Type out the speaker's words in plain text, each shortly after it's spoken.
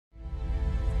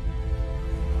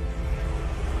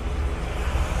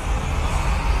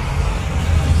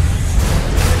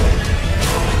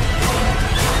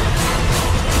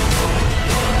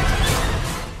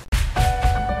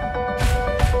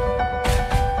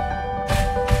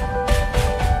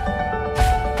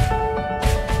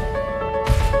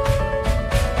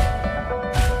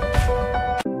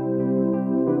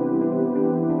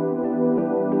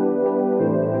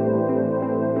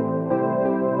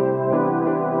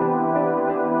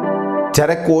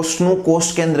જ્યારે કોષનું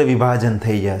કોષ કેન્દ્ર વિભાજન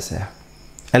થઈ જશે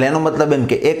એટલે એનો મતલબ એમ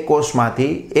કે એક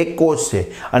કોષમાંથી એક કોષ છે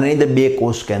અને એની અંદર બે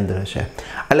કોષ કેન્દ્ર છે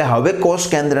એટલે હવે કોષ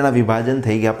કેન્દ્રના વિભાજન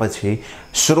થઈ ગયા પછી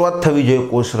શરૂઆત થવી જોઈએ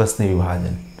કોષરસની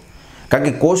વિભાજન કારણ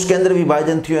કે કોષ કેન્દ્ર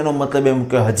વિભાજન થયું એનો મતલબ એમ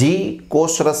કે હજી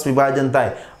કોષરસ વિભાજન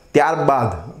થાય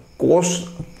ત્યારબાદ કોષ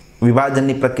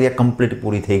વિભાજનની પ્રક્રિયા કમ્પ્લીટ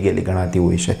પૂરી થઈ ગયેલી ગણાતી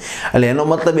હોય છે એટલે એનો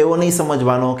મતલબ એવો નહીં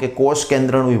સમજવાનો કે કોષ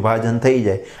કેન્દ્રનું વિભાજન થઈ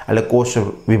જાય એટલે કોષ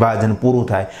વિભાજન પૂરું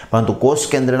થાય પરંતુ કોષ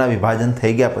કેન્દ્રના વિભાજન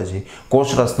થઈ ગયા પછી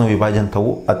કોષરસનું વિભાજન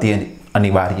થવું અતિ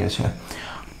અનિવાર્ય છે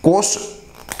કોષ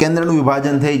કેન્દ્રનું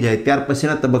વિભાજન થઈ જાય ત્યાર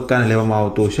પછીના તબક્કાને લેવામાં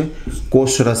આવતું છે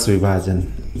કોષરસ વિભાજન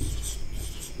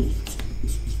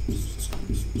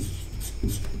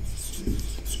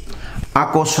આ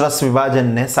કોષરસ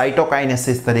વિભાજનને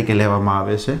સાઇટોકાઇનેસિસ તરીકે લેવામાં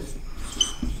આવે છે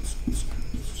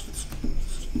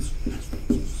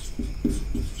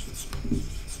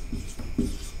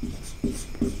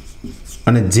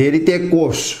અને જે રીતે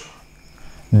કોષ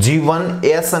G1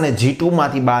 S અને G2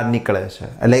 માંથી બહાર નીકળે છે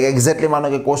એટલે એક્ઝેક્ટલી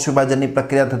માનો કે કોષ વિભાજનની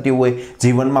પ્રક્રિયા થતી હોય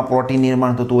G1 માં પ્રોટીન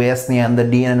નિર્માણ થતું હોય S ની અંદર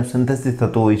DNA નું સિન્થેસિસ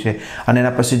થતું હોય છે અને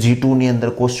એના પછી G2 ની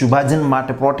અંદર કોષ વિભાજન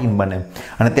માટે પ્રોટીન બને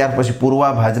અને ત્યાર પછી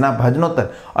પૂર્વાભાજના ભાજનોત્તર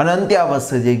અને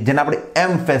અંત્યાવસ્થા જેને આપણે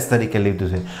M ફેઝ તરીકે લીધું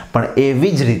છે પણ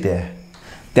એવી જ રીતે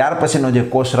ત્યાર પછીનો જે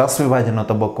કોષ રસ વિભાજનનો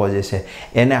તબક્કો જે છે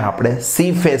એને આપણે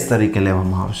C ફેઝ તરીકે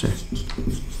લેવામાં આવશે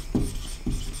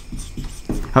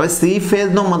હવે C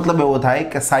ફેઝનો મતલબ એવો થાય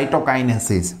કે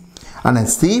સાઇટોકાઇનેસિસ અને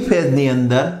C ફેઝની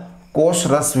અંદર કોષ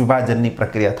રસ વિભાજનની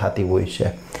પ્રક્રિયા થતી હોય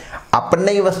છે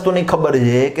આપણને એ વસ્તુની ખબર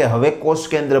છે કે હવે કોષ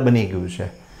કેન્દ્ર બની ગયું છે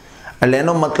એટલે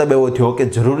એનો મતલબ એવો થયો કે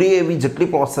જરૂરી એવી જેટલી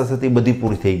પ્રોસેસ હતી બધી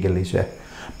પૂરી થઈ ગયેલી છે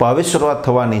પણ હવે શરૂઆત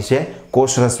થવાની છે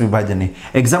કોષ રસ વિભાજનની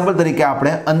એક્ઝામ્પલ તરીકે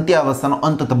આપણે અંત્યાવસ્થાનો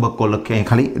અંત તબક્કો લખીએ અહીં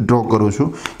ખાલી ડ્રો કરું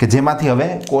છું કે જેમાંથી હવે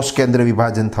કોષ કેન્દ્ર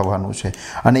વિભાજન થવાનું છે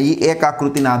અને એ એક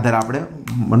આકૃતિના આધારે આપણે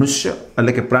મનુષ્ય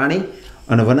એટલે કે પ્રાણી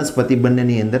અને વનસ્પતિ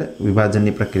બંનેની અંદર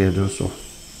વિભાજનની પ્રક્રિયા જોશું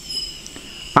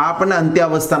આ આપણને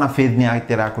અંત્યાવસ્થાના ફેઝની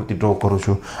અત્યારે આકૃતિ ડ્રો કરું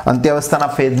છું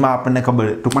અંત્યાવસ્થાના ફેઝમાં આપણને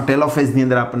ખબર ટૂંકમાં ટેલોફેઝની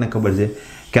અંદર આપણને ખબર છે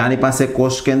કે આની પાસે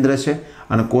કોષ કેન્દ્ર છે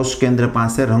અને કોષ કેન્દ્ર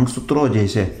પાસે રંગસૂત્રો જે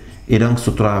છે એ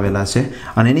રંગસૂત્રો આવેલા છે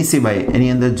અને એની સિવાય એની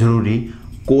અંદર જરૂરી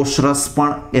કોષરસ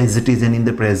પણ એઝ ઇટ ઇઝ એની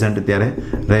અંદર પ્રેઝન્ટ ત્યારે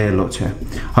રહેલો છે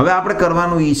હવે આપણે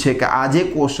કરવાનું એ છે કે આ જે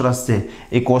કોષરસ છે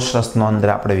એ કોષરસનો અંદર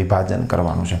આપણે વિભાજન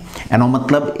કરવાનું છે એનો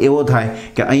મતલબ એવો થાય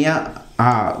કે અહીંયા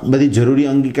આ બધી જરૂરી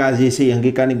અંગિકા જે છે એ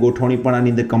અંગિકાની ગોઠવણી પણ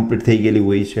આની અંદર કમ્પ્લીટ થઈ ગયેલી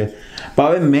હોય છે પણ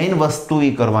હવે મેઇન વસ્તુ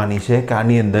એ કરવાની છે કે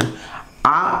આની અંદર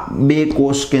આ બે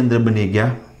કોષ કેન્દ્ર બની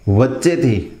ગયા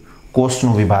વચ્ચેથી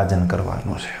કોષનું વિભાજન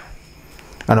કરવાનું છે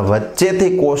અને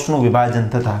વચ્ચેથી કોષનું વિભાજન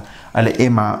થતા એટલે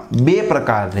એમાં બે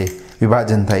પ્રકારે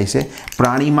વિભાજન થાય છે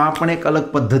પ્રાણીમાં પણ એક અલગ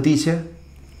પદ્ધતિ છે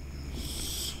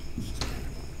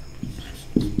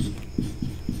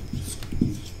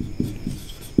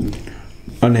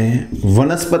અને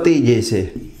વનસ્પતિ જે છે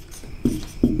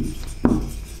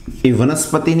એ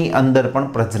વનસ્પતિની અંદર પણ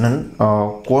પ્રજનન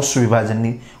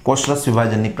કોષરસ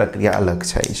વિભાજનની પ્રક્રિયા અલગ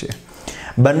થાય છે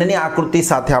બંનેની આકૃતિ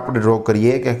સાથે આપણે ડ્રો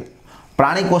કરીએ કે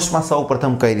પ્રાણી કોષમાં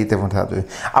સૌપ્રથમ કઈ રીતે થતું હોય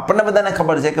આપણને બધાને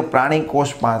ખબર છે કે પ્રાણી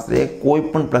કોષ પાસે કોઈ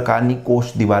પણ પ્રકારની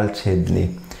કોષ દિવાલ છે જ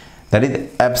નહીં that is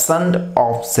absent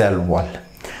of cell wall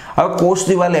હવે કોષ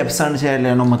દિવાલ એબ્સન્ટ છે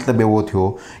એટલે એનો મતલબ એવો થયો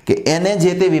કે એને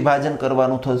જે તે વિભાજન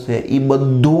કરવાનું થશે એ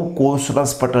બધું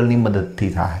કોષરસ પટલની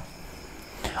મદદથી થાય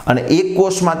અને એક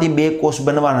કોષમાંથી બે કોષ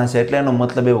બનવાના છે એટલે એનો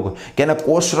મતલબ એવો કે એને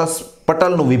કોષરસ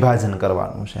પટલનું વિભાજન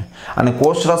કરવાનું છે અને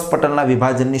કોષરસ પટલના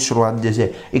વિભાજનની શરૂઆત જે છે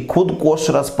એ ખુદ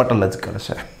કોષરસ પટલ જ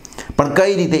કરશે પણ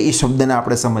કઈ રીતે એ શબ્દને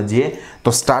આપણે સમજીએ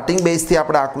તો સ્ટાર્ટિંગ બેઝથી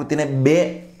આપણે આકૃતિને બે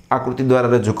આકૃતિ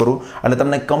દ્વારા રજૂ કરું અને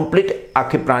તમને કમ્પ્લીટ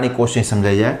આખી પ્રાણી કોષની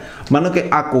સમજાઈ જાય માનો કે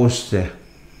આ કોષ છે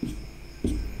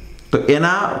તો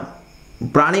એના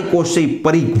પ્રાણી કોષ છે એ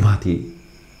પરિઘમાંથી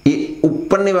એ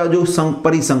ઉપરની બાજુ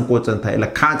પરિસંકોચન થાય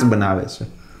એટલે ખાંચ બનાવે છે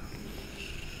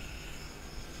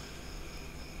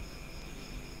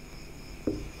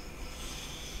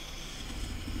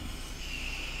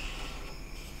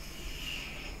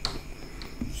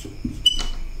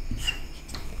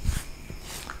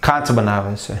ખાંચ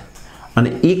બનાવે છે અને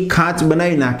એ ખાંચ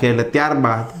બનાવી નાખે એટલે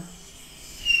ત્યારબાદ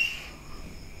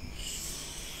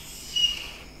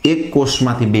એક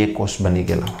કોષમાંથી બે કોષ બની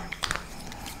ગયેલા હોય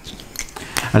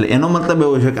એટલે એનો મતલબ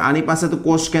એવો છે કે આની પાસે તો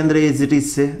કોષ કેન્દ્ર એઝ ઇટ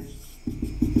ઇઝ છે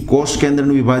કોષ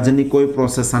કેન્દ્રનું વિભાજનની કોઈ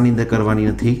પ્રોસેસ આની અંદર કરવાની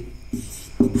નથી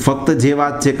ફક્ત જે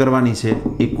વાત જે કરવાની છે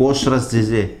એ કોષરસ જે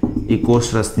છે એ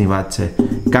કોષરસની વાત છે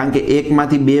કારણ કે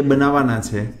એકમાંથી બે બનાવવાના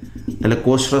છે એટલે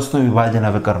કોષરસનું વિભાજન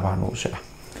હવે કરવાનું છે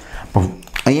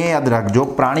અહીંયા યાદ રાખજો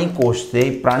પ્રાણી કોષ છે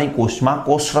પ્રાણી કોષમાં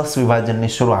કોષરસ વિભાજનની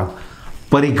શરૂઆત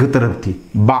પરિઘ તરફથી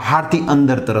બહારથી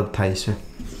અંદર તરફ થાય છે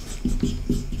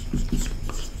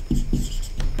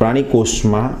प्राणी कोष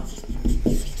में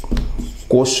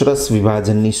कोषरस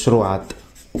विभाजन की शुरुआत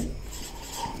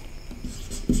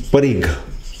परिघ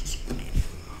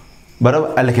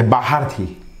बराबर एटले के बहार थी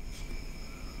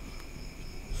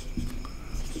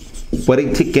परिघ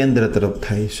थी केंद्र तरफ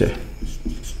थाय छे।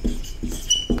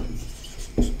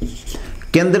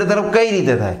 केंद्र तरफ कई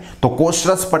रीते थाय तो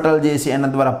कोषरस पटल जे छे एना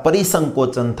द्वारा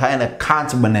परिसंकोचन थाय अने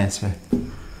खांच बने छे।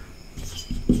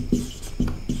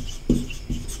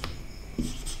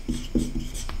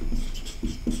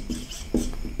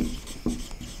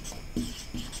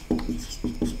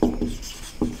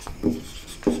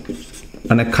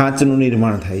 અને ખાંચનું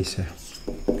નિર્માણ થાય છે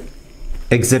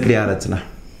એક્ઝેક્ટલી આ રચના।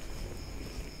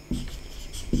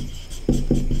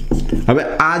 હવે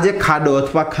આ જે ખાડો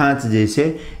અથવા ખાંચ જે છે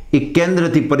એ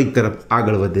કેન્દ્રથી પરિઘ તરફ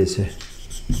આગળ વધે છે,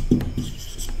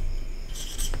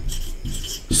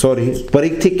 સોરી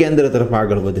પરિઘથી કેન્દ્ર તરફ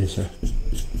આગળ વધે છે।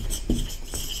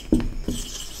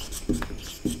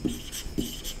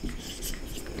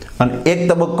 અને એક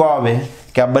તબક્કો આવે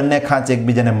કે આ બંને ખાંચ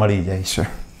એકબીજાને મળી જાય છે।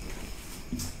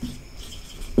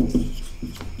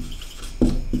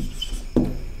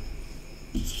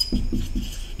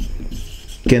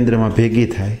 केंद्र में भेगी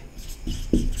थाय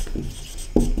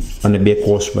अने बे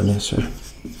कोष बने छे।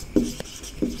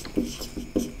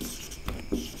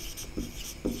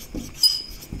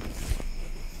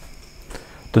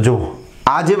 तो जो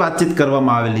आज बातचीत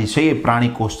करवामां आवेली छे ए प्राणी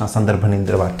कोषना संदर्भनी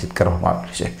अंदर बातचीत करवामां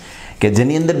आवेली छे के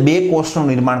जेनी अंदर बे कोषनुं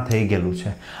निर्माण थई गेलुं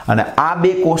छे अने आ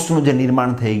बे कोषनुं जे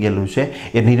निर्माण थई गेलुं छे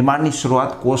ए निर्माणनी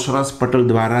शुरुआत कोषरस पटल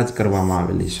द्वारा ज करवामां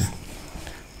आवेली छे।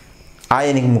 आ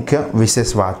एनी मुख्य विशेष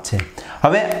बात है।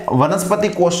 हवे वनस्पति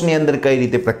कोषनी अंदर कई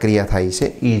रीते प्रक्रिया थाय छे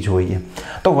ई जोईए।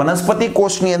 तो वनस्पति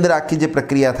कोषनी अंदर आखी जे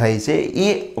प्रक्रिया थाय छे ई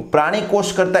प्राणी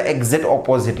कोष करता एक्जेक्ट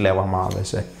ऑपोजिट लेवामां आवे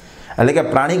छे, एटले के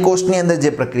प्राणी कोषनी अंदर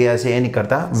जे प्रक्रिया छे एनी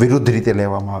करता विरुद्ध रीते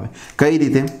लेवामां आवे। कई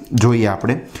रीते जोईए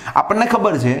आपणे। आपणे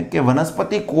खबर छे के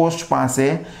वनस्पति कोष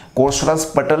पासे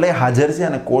कोषरस पटले हाजर छे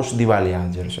अने कोष दिवाले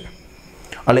हाजर छे,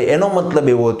 એટલે એનો મતલબ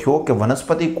એવો થયો કે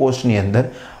વનસ્પતિ કોષની અંદર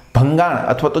ભંગાણ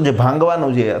અથવા તો જે ભાંગવાનું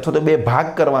છે અથવા તો બે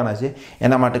ભાગ કરવાના છે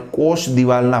એના માટે કોષ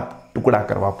દિવાલના ટુકડા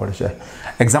કરવા પડશે।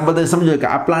 એક્ઝામ્પલ તરીકે સમજો કે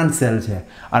આ પ્લાન્ટ સેલ છે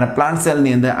અને પ્લાન્ટ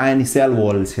સેલની અંદર આ એની સેલ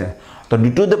વોલ છે, તો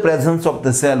due to the presence of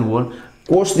the cell wall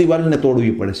કોષ દિવાલને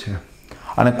તોડવી પડશે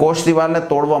અને કોષ દિવાલને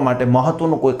તોડવા માટે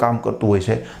મહત્વનું કોઈ કામ કરતું હોય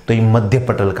છે તો એ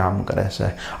મધ્યપટલ કામ કરે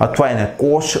છે અથવા એને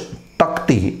કોષ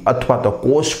તકતી અથવા તો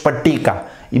કોષ પટ્ટિકા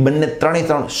એ બંને ત્રણે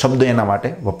ત્રણ શબ્દો એના માટે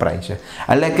વપરાય છે।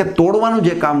 એટલે કે તોડવાનું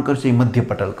જે કામ કરશે એ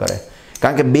મધ્યપટલ કરે,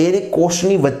 કારણ કે બે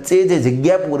કોષની વચ્ચે જે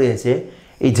જગ્યા પૂરે છે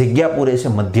એ જગ્યા પૂરે છે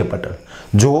મધ્યપટલ।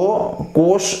 જો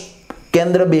કોષ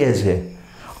કેન્દ્ર બે છે,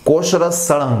 કોષરસ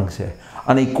સળંગ છે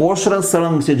અને એ કોષરસ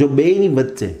સળંગ છે, જો બેની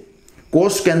વચ્ચે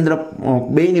કોષ કેન્દ્ર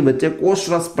બેની વચ્ચે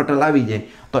કોષરસ પટલ આવી જાય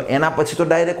તો એના પછી તો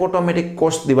ડાયરેક્ટ ઓટોમેટિક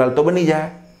કોષ દિવાલ તો બની જાય।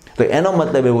 तो एनो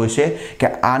मतलब एवो छे के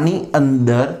आनी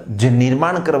अंदर जे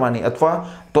निर्माण करवानी अथवा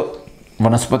तो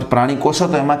वनस्पति प्राणी कोष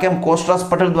तो एमां केम कोषरस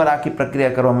पटल द्वारा आखी प्रक्रिया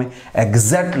करवामां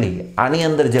एक्जेक्टली आनी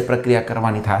अंदर जे प्रक्रिया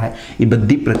करवानी थाय ए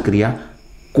बधी प्रक्रिया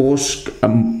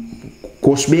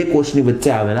कोष बे कोषनी वच्चे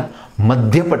आवेला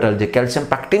मध्यपटल जे केल्शियम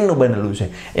पेक्टिननुं बनेलुं छे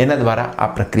एना द्वारा आ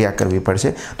प्रक्रिया करवी पड़शे।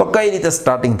 तो कई रीते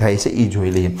स्टार्टिंग थाय छे ई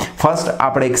जोई लईए। फर्स्ट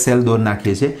आपणे एक सेल दौर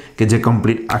नाखीए छीए के जे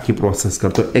कम्प्लीट आखी प्रोसेस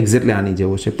करतो एक्जेक्टली आनी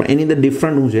जेवो छे, पण एनी अंदर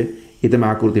डिफरન્ટ हुं छे ए तमे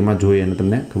आकृतिमां जोई अने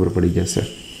तमने खबर पड़ी जशे।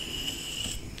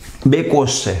 बे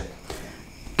कोष छे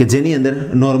के जेनी अंदर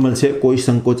नॉर्मल छे, कोई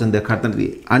संकोचन देखाता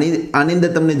नथी। आनी अंदर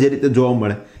तमने जे रीते जोवा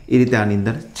मळे ए रीते आनी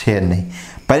अंदर छे नहीं।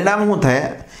 परिणाम शुं थाय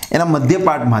एना मध्य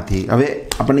पार्टमांथी हवे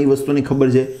आपणे ए वस्तुनी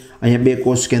खबर छे अहींया बे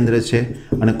कोष केंद्र छे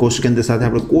अने कोष केंद्र साथे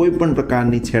आपणे कोई पण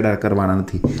प्रकारनी छेड़ा करवाना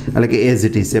नथी, એટલે કે એઝ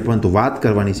ઇટ ઇઝ છે, પરંતુ વાત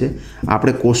કરવાની છે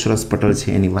આપણે કોષરસ પટલ છે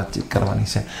એની વાતચીત કરવાની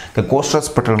છે કે કોષરસ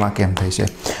પટલમાં કેમ થાય છે।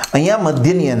 અહીંયા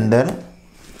મધ્યની અંદર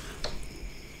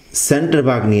સેન્ટર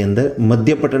ભાગની અંદર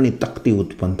મધ્યપટલની તકતી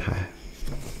ઉત્પન્ન થાય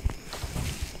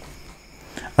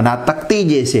અને આ તકતી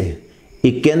જે છે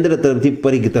એ કેન્દ્ર તરફથી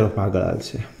પરિઘ તરફ આગળ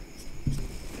આવશે।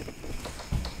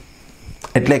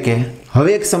 એટલે કે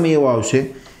હવે એક સમય એવો આવશે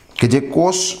કે જે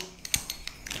કોષ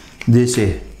જે છે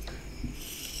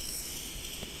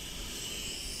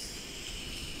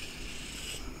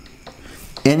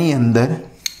એની અંદર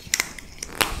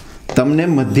તમને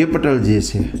મધ્યપટલ જે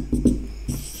છે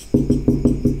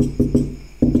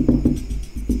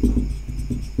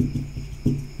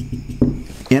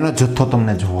એનો જથ્થો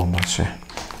તમને જોવા મળશે,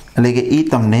 એટલે કે એ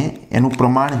તમને એનું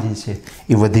પ્રમાણ જે છે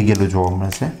એ વધી ગયેલું જોવા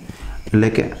મળશે, એટલે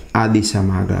કે આ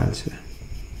દિશામાં આગળ આવશે।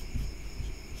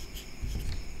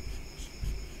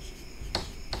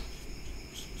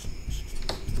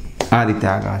 आ रीते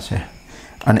आगे है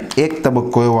और एक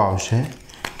तबक्को एवो आवशे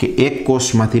कि एक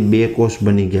कोषमांथी बे कोष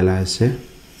बनी गेला हशे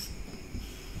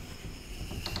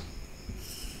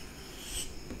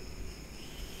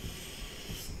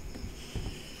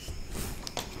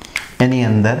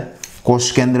अंदर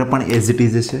कोष केंद्र पण एज इट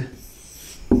इज छे।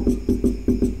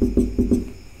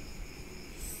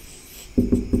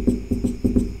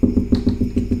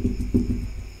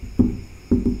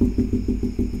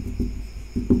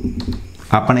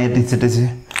 आपण एटीसीटी छे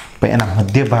पण एना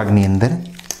मध्य भागनी अंदर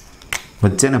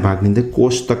वच्चेना भागनी अंदर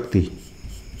कोष तक्ती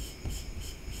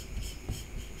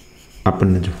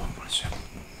आपने जोवा पड़शे।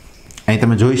 अहीं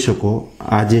तमे जोई शको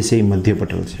आ जे छे मध्य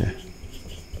पटल छे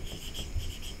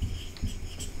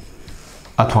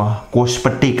अथवा कोष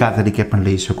पट्टिका तरीके पण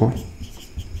लई शको।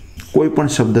 कोई पण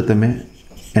शब्द तमे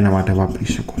एना माटे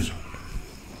वापरी शको छो।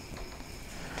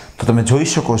 तो तमे जोई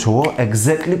शको छो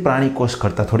एक्जेक्टली प्राणी कोष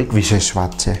करता थोड़ीक विशेष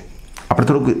बात छे। આપણે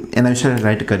થોડુંક એના વિશે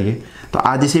રાઈટ કરીએ તો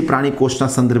આ જે છે પ્રાણી કોષના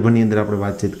સંદર્ભની અંદર આપણે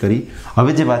વાતચીત કરી।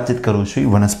 હવે જે વાતચીત કરું છું એ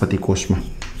વનસ્પતિ કોષમાં।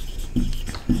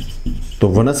 તો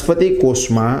વનસ્પતિ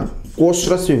કોષમાં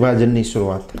કોષરસ વિભાજનની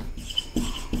શરૂઆત,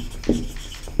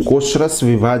 કોષરસ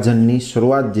વિભાજનની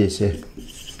શરૂઆત જે છે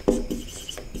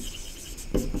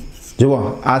જુઓ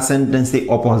આ સેન્ટેન્સથી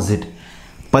ઓપોઝિટ,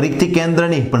 પરિઘથી કેન્દ્ર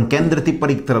નહીં પણ કેન્દ્રથી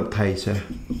પરિઘ તરફ થાય છે।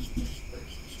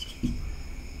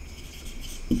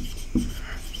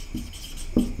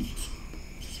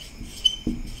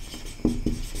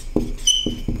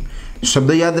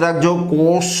 शब्द याद रखो,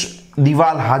 कोष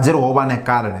दीवाल हाजर होवाने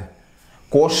कारणे,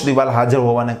 कोष दीवाल हाजर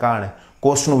होवाने कारणे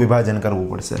कोषनुं विभाजन करवुं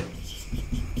पड़शे।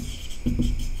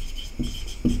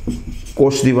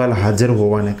 कोष दीवाल हाजर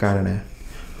होवाने कारणे,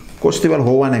 कोष दीवाल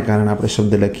होवाने कारणे आपणे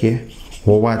शब्द लखीए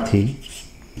होवाथी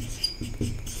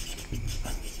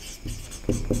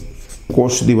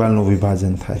कोष दीवालनुं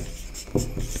विभाजन थाय।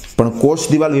 पण कोष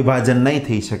दीवाल विभाजन नहीं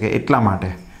थई शके एटला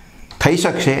माटे थई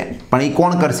शकशे पण ई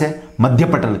कोण करशे?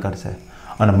 मध्यपटल करशे।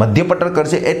 अने मध्यपटल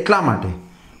करशे एटला माटे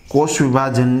कोष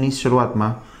विभाजननी शरूआतमां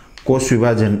कोष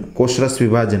विभाजन कोषरस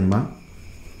विभाजनमां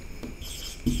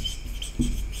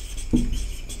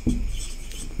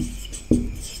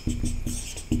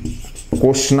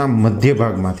कोषना मध्य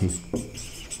भागमांथी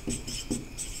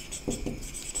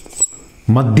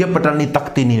मध्यपटलनी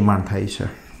तक्ती निर्माण थाय छे।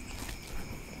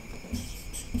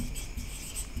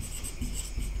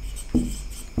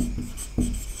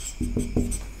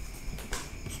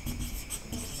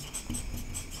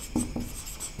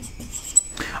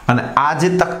 અને આ જે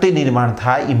તકતી નિર્માણ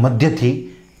થાય એ મધ્યથી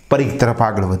પરિઘ તરફ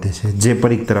આગળ વધે છે। જે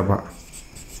પરિઘ તરફ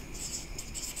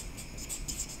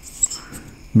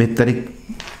બે તરીક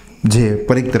જે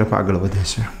પરિઘ તરફ આગળ વધે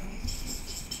છે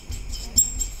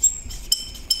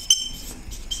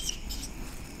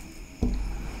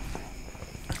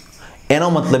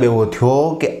એનો મતલબ એવો થયો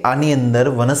કે આની અંદર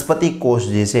વનસ્પતિ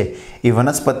કોષ જે છે એ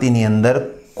વનસ્પતિની અંદર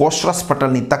કોષરસ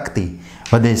પટલની તકતી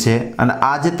વધે છે અને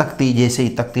આ જે તકતી જે છે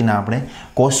એ તકતીને આપણે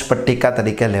કોષ પટ્ટિકા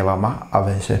તરીકે લેવામાં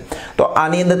આવે છે। તો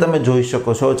આની અંદર તમે જોઈ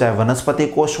શકો છો ચાહે વનસ્પતિ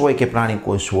કોષ હોય કે પ્રાણી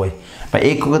કોષ હોય પણ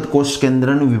એક વખત કોષ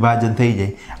કેન્દ્રનું વિભાજન થઈ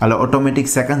જાય એટલે ઓટોમેટિક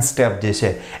સેકન્ડ સ્ટેપ જે છે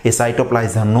એ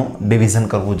સાઇટોપ્લાઝમનું ડિવિઝન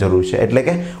કરવું જરૂરી છે। એટલે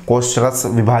કે કોષરસ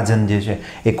વિભાજન જે છે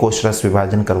એ કોષરસ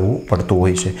વિભાજન કરવું પડતું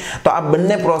હોય છે। તો આ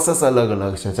બંને પ્રોસેસ અલગ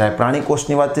અલગ છે। ચાહે પ્રાણી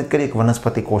કોષની વાતચીત કરીએ કે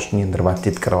વનસ્પતિ કોષની અંદર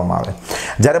વાતચીત કરવામાં આવે,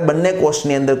 જ્યારે બંને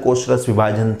કોષની અંદર કોષરસ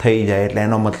વિભાજન થઈ જાય એટલે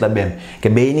એનો મતલબ એમ કે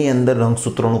બેયની અંદર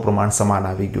રંગસૂત્રોનું પ્રમાણ સમાન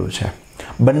આવી ગયું છે।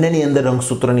 બંનેની અંદર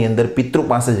રંગસૂત્રની અંદર પિતૃ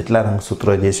પાસે જેટલા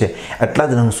રંગસૂત્રો જે છે એટલા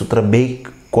જ રંગસૂત્ર બે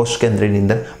કોષ કેન્દ્રની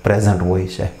અંદર પ્રેઝન્ટ હોય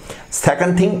છે।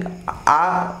 સેકન્ડ થિંગ,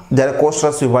 આ જ્યારે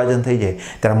કોષરસ વિભાજન થઈ જાય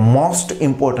ત્યારે મોસ્ટ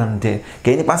ઇમ્પોર્ટન્ટ છે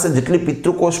કે એની પાસે જેટલી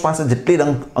પિતૃકોષ પાસે જેટલી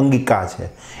અંગિકા છે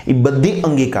એ બધી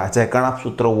અંગિકા ચાહે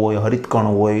કણાભસૂત્ર હોય, હરિતકણ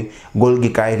હોય,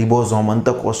 ગોલ્ગિકા, રિબોઝોમ,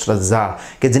 અંતઃકોષરસ ઝાડ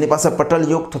કે જેની પાસે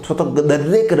પટલયુક્ત અથવા તો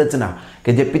દરેક રચના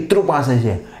કે જે પિતૃ પાસે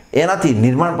છે એનાથી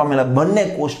નિર્માણ પામેલા બંને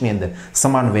કોષની અંદર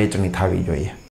સમાન વહેંચણી થવી જોઈએ।